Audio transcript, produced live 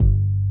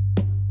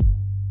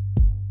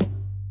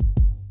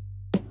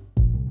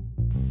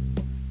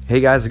Hey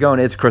guys, how's it going?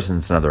 It's Chris and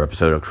it's another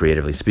episode of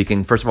Creatively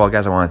Speaking. First of all,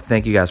 guys, I want to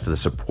thank you guys for the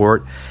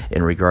support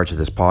in regard to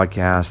this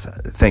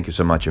podcast. Thank you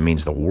so much. It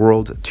means the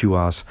world to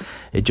us.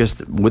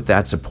 With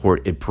that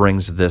support, it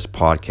brings this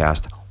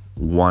podcast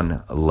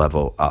one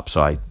level up.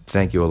 So I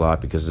thank you a lot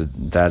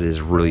because that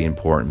is really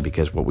important,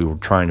 because what we were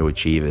trying to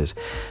achieve is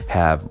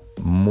have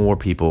more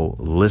people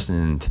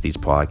listening to these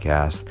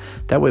podcasts.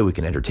 That way we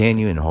can entertain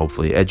you and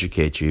hopefully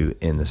educate you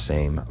in the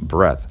same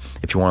breath.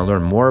 If you want to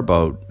learn more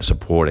about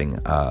supporting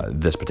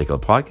this particular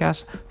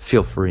podcast,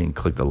 feel free and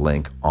click the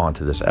link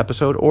onto this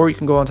episode, or you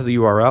can go onto the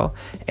URL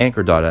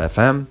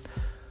anchor.fm/cashhunt,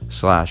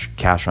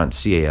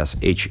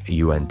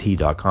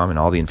 CASHUNT.com, and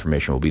all the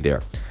information will be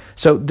there.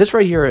 So this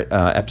right here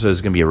episode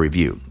is going to be a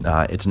review.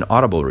 It's an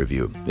Audible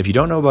review. If you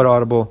don't know about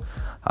Audible,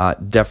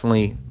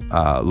 definitely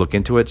look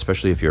into it,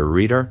 especially if you're a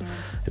reader.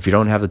 If you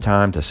don't have the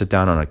time to sit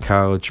down on a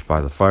couch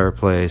by the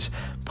fireplace,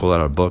 pull out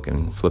a book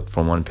and flip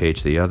from one page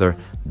to the other,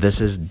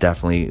 this is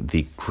definitely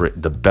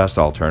the best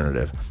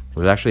alternative. It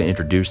was actually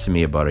introduced to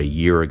me about a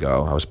year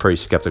ago. I was pretty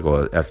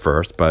skeptical at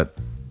first, but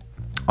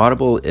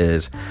Audible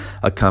is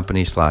a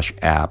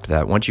company/app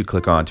that once you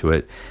click onto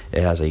it,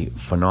 it has a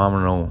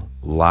phenomenal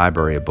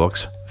library of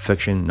books,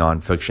 fiction,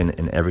 nonfiction,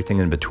 and everything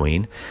in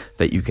between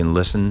that you can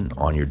listen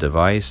on your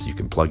device. You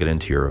can plug it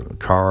into your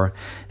car,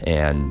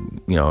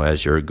 and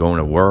as you're going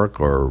to work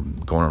or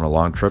going on a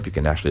long trip, you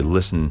can actually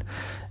listen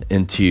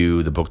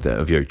into the book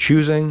of your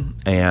choosing,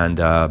 and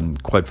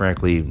quite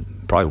frankly,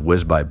 probably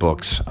whiz by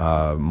books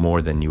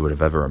more than you would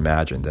have ever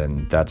imagined,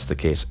 and that's the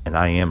case. And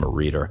I am a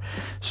reader,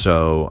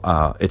 so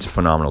it's a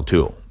phenomenal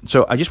tool.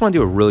 So I just want to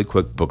do a really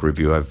quick book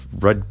review. I've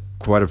read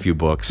quite a few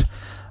books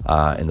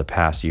in the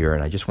past year,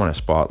 and I just want to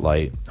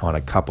spotlight on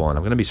a couple, and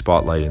I'm going to be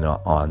spotlighting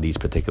on these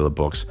particular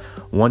books,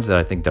 ones that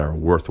I think that are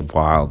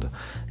worthwhile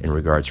in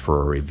regards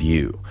for a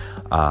review.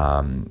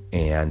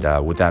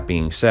 With that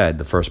being said,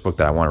 the first book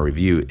that I want to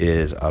review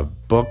is a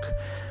book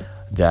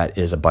that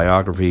is a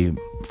biography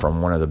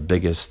from one of the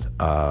biggest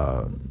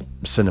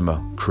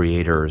cinema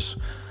creators,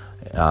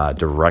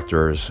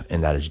 directors,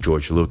 and that is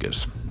George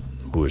Lucas.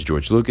 Who is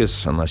George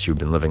Lucas? Unless you've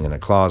been living in a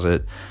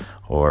closet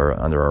or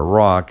under a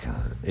rock,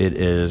 it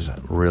is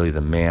really the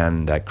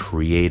man that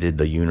created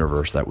the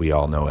universe that we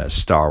all know as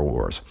Star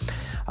Wars,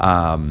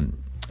 and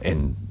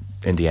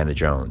Indiana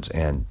Jones,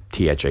 and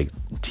THX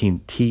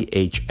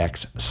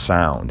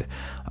Sound,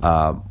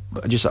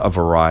 just a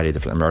variety of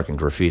different American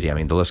Graffiti. I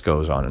mean, the list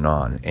goes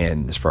on.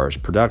 And as far as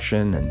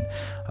production and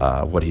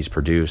what he's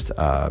produced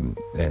and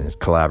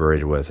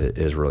collaborated with, it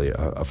is really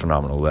a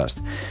phenomenal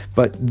list.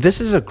 But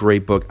this is a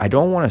great book. I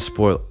don't want to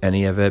spoil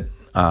any of it.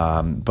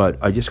 But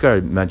I just got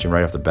to mention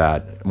right off the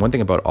bat, one thing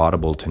about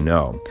Audible to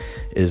know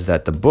is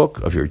that the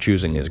book of your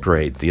choosing is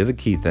great. The other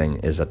key thing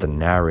is that the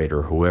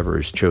narrator, whoever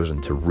is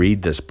chosen to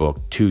read this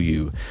book to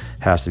you,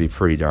 has to be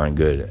pretty darn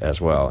good as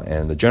well.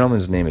 And the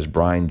gentleman's name is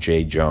Brian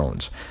J.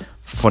 Jones.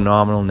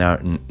 Phenomenal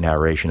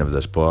narration of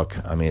this book.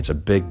 I mean, it's a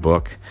big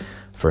book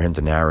for him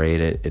to narrate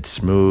it. It's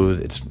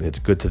smooth. It's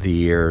good to the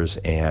ears,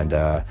 and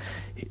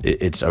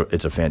it's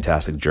a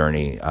fantastic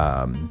journey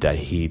that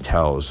he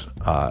tells,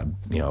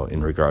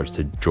 in regards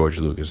to George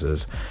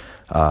Lucas's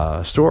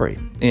story.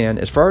 And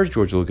as far as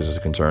George Lucas is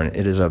concerned,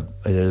 it is a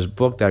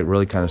book that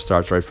really kind of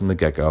starts right from the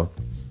get-go,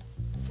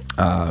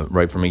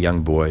 right from a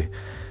young boy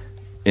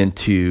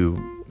into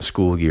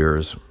school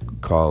years,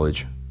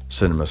 college,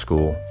 cinema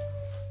school,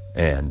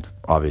 and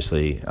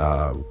obviously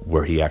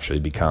where he actually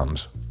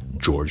becomes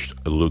George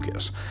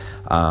Lucas.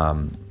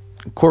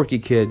 Quirky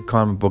kid,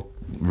 comic book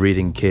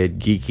reading kid,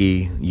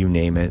 geeky, you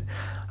name it,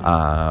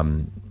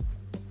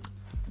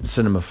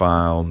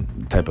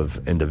 cinemaphile type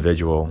of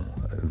individual,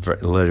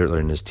 literally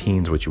in his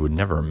teens, which you would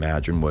never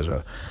imagine, was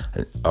a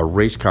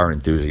race car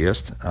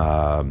enthusiast,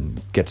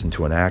 gets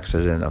into an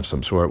accident of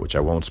some sort, which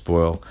I won't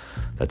spoil.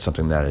 That's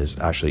something that is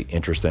actually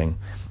interesting,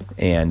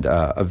 and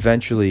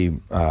eventually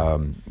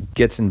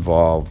gets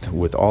involved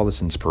with all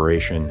this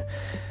inspiration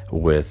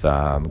with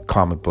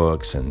comic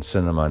books and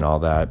cinema and all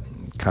that.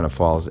 Kind of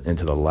falls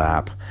into the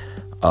lap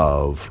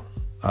of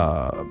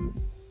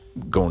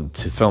going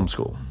to film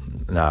school.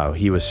 Now,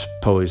 he was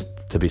posed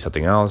to be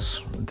something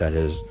else that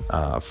his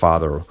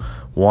father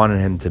wanted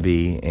him to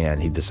be, and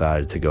he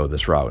decided to go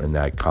this route, and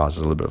that causes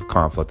a little bit of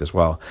conflict as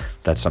well.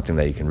 That's something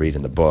that you can read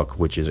in the book,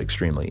 which is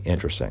extremely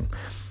interesting.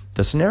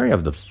 The scenario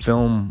of the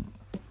film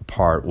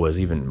part was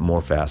even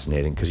more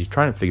fascinating, because you're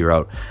trying to figure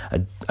out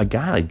a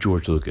guy like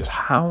George Lucas,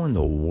 how in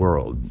the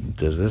world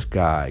does this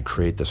guy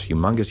create this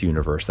humongous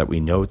universe that we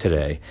know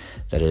today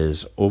that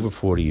is over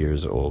 40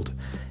 years old,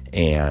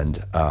 and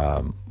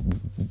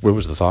where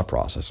was the thought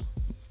process?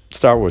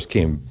 Star Wars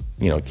came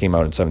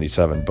out in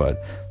 77,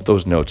 but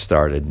those notes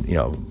started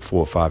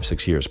 4, 5,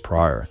 6 years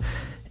prior,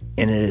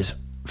 and it is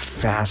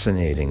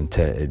fascinating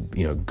to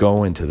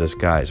go into this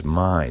guy's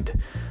mind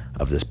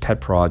of this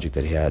pet project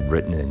that he had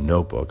written in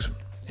notebooks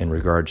in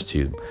regards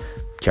to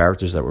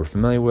characters that we're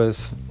familiar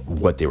with,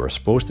 what they were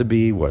supposed to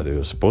be, what they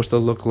were supposed to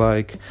look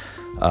like,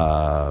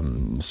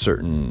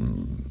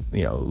 certain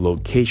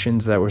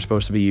locations that were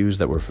supposed to be used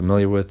that we're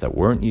familiar with that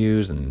weren't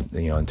used, and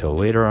until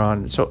later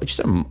on. So it's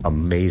just an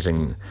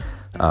amazing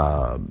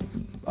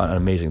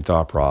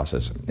thought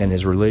process, and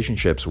his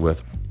relationships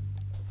with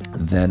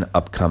then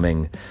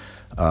upcoming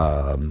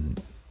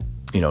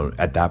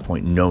at that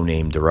point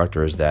no-name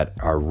directors that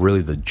are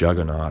really the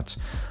juggernauts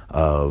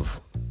of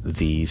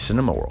the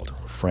cinema world.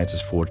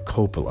 Francis Ford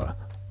Coppola,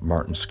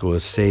 Martin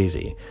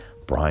Scorsese,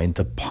 Brian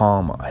De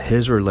Palma,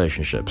 his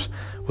relationships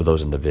with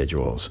those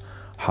individuals.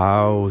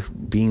 How,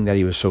 being that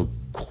he was so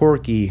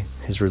quirky,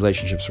 his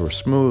relationships were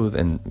smooth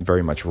and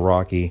very much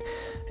rocky,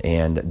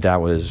 and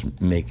that was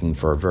making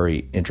for a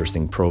very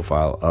interesting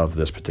profile of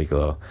this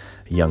particular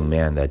young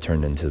man that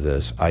turned into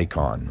this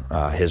icon.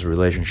 His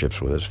relationships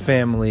with his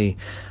family,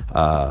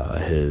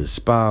 his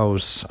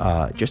spouse,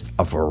 just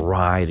a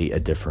variety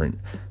of different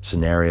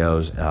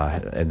scenarios,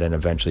 and then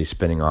eventually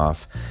spinning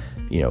off,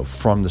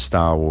 from the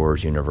Star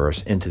Wars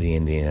universe into the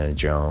Indiana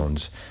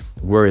Jones,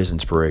 where his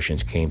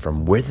inspirations came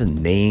from, where the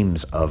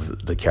names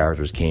of the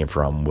characters came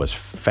from was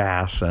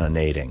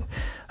fascinating.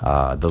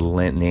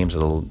 The names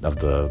of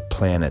the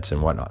planets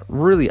and whatnot,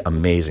 really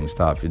amazing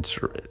stuff. It's,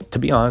 to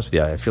be honest with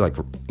you, I feel like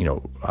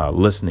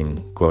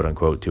listening, quote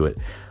unquote, to it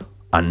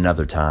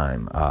another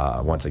time.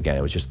 Once again,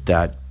 it was just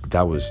that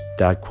was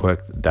that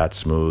quick, that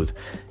smooth,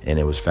 and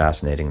it was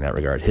fascinating in that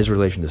regard. His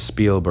relation to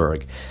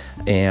Spielberg,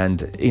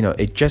 and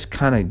it just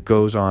kind of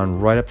goes on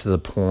right up to the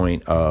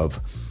point of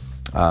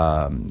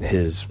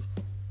his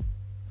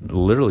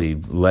literally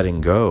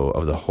letting go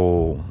of the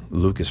whole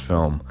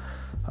Lucasfilm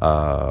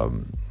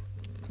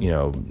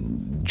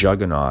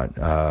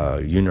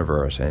juggernaut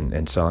universe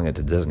and selling it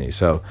to Disney.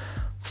 So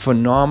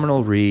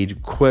phenomenal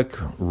read, quick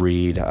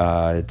read.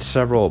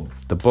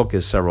 The book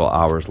is several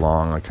hours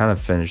long. I kind of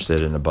finished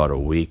it in about a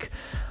week,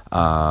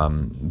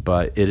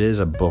 but it is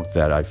a book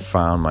that I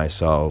found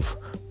myself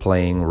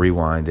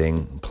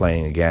rewinding,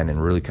 playing again,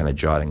 and really kind of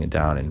jotting it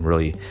down and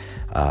really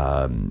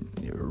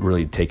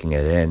taking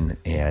it in,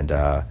 and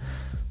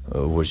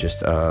was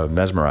just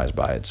mesmerized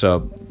by it.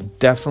 So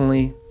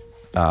definitely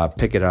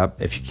pick it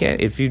up if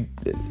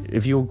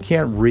you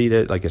can't read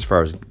it, like as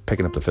far as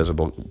picking up the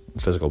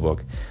physical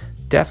book.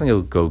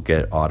 Definitely go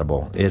get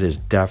Audible. It is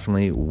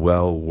definitely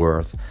well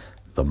worth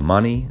the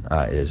money.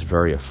 It is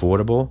very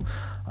affordable.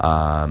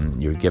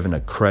 You're given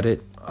a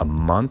credit a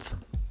month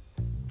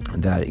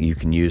that you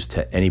can use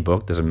to any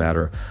book. Doesn't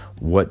matter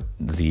what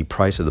the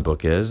price of the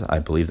book is. I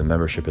believe the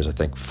membership is, I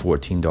think,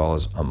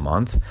 $14 a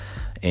month.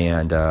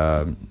 And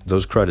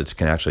those credits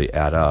can actually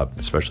add up,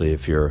 especially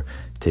if you're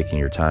taking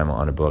your time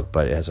on a book.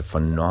 But it has a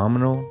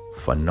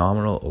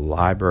phenomenal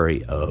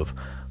library of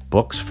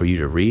books for you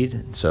to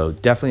read. So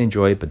definitely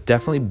enjoy it. But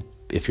definitely,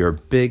 if you're a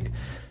big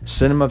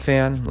cinema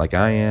fan like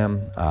I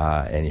am,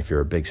 and if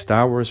you're a big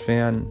Star Wars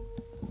fan,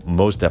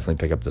 most definitely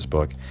pick up this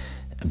book.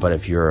 But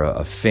if you're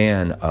a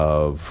fan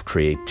of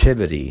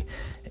creativity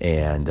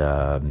and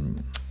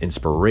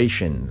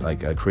inspiration,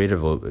 like a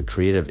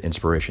creative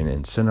inspiration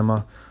in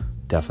cinema,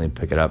 definitely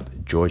pick it up.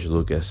 George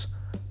Lucas,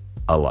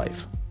 A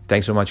Life.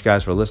 Thanks so much,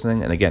 guys, for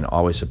listening. And again,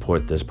 always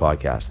support this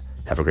podcast.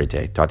 Have a great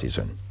day. Talk to you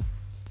soon.